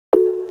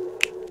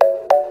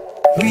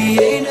We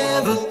ain't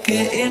ever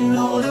getting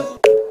older.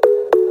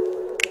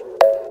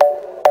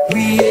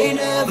 We ain't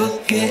ever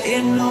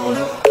getting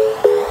older.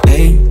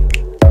 Hey,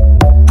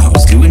 I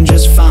was doing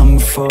just fine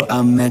before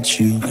I met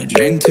you. I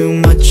drink too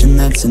much and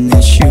that's an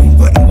issue,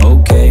 but I'm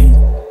okay.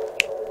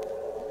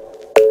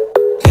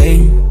 Hey,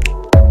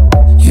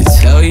 you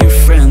tell your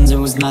friends it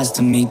was nice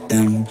to meet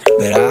them,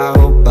 but I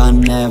hope I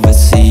never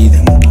see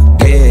them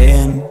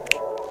again.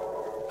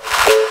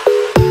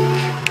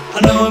 I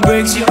know it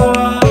breaks your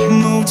heart.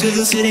 Moved to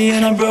the city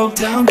in a broke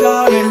down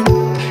car, and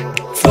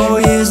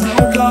 4 years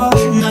no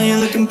calls. Now you're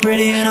looking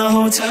pretty in a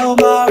hotel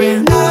bar,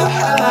 and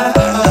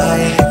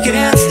I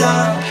can't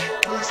stop.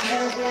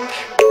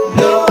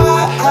 No,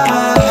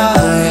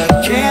 I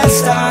can't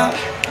stop.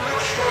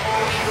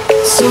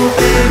 So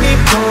baby,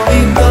 pull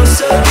me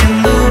closer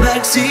in the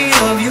backseat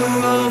of your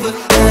Rover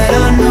that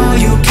I know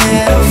you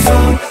can't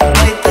afford.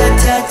 Like that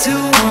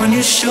tattoo on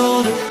your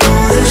shoulder.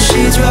 Pull the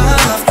sheets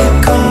right off the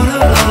corner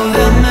of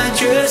that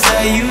mattress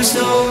that you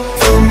stole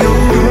from your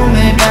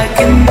roommate back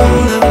in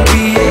Boulder.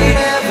 We ain't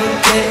ever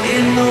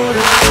getting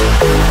older.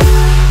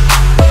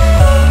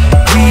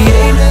 We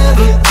ain't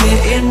ever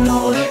getting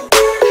older.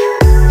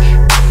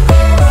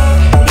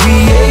 We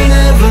ain't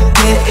ever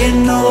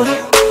getting older.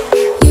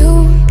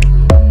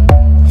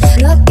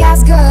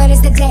 As good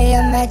as the day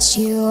I met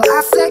you.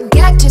 I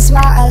forget just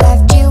why I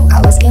left you. I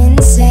was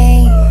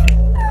insane.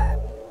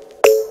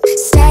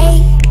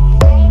 Stay,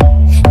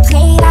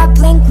 play that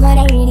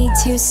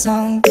Blink-182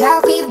 song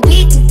that we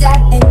beat to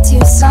death in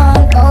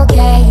Tucson.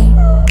 Okay,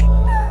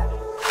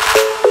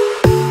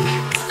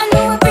 I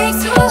know it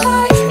breaks your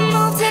heart.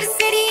 Moved to the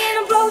city in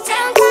a broke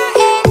down car,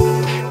 and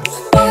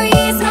 4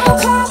 years no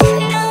call.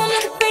 Now I'm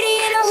looking pretty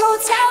in a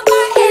hotel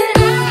bar, and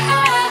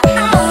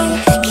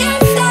I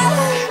can't stop.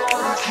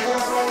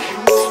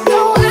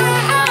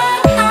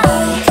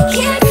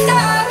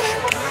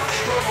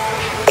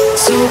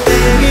 So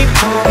baby,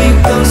 pull me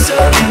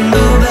closer in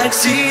the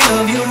backseat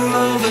of your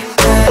Rover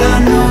that I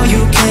know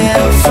you can't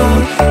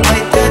afford.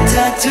 Like that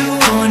tattoo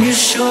on your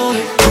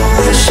shoulder.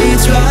 Pull the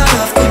sheets right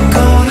off the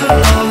corner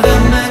of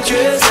that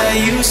mattress that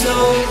you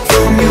stole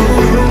from your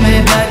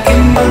roommate back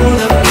in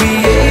Boulder. We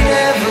ain't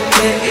ever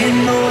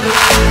getting older.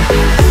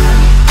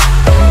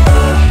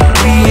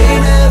 We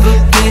ain't ever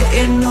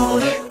getting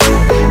older.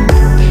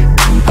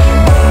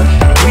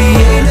 We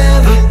ain't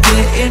ever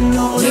getting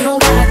older. You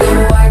don't gotta go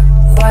to work,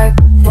 work,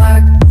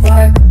 work,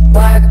 work,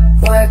 work,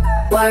 work,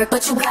 work,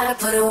 but you gotta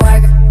put in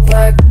work,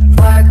 work,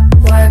 work,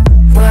 work,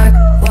 work,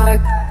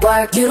 work,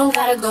 work. You don't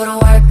gotta go to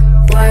work,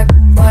 work,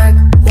 work,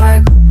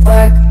 work,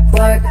 work,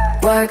 work,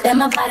 work. Let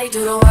my body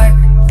do the work,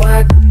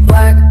 work,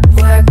 work,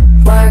 work,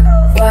 work,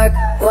 work,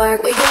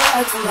 work. We can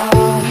work from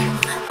home.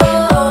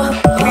 Oh,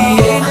 we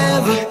ain't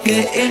ever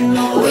getting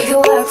older. We can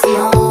work from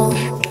home.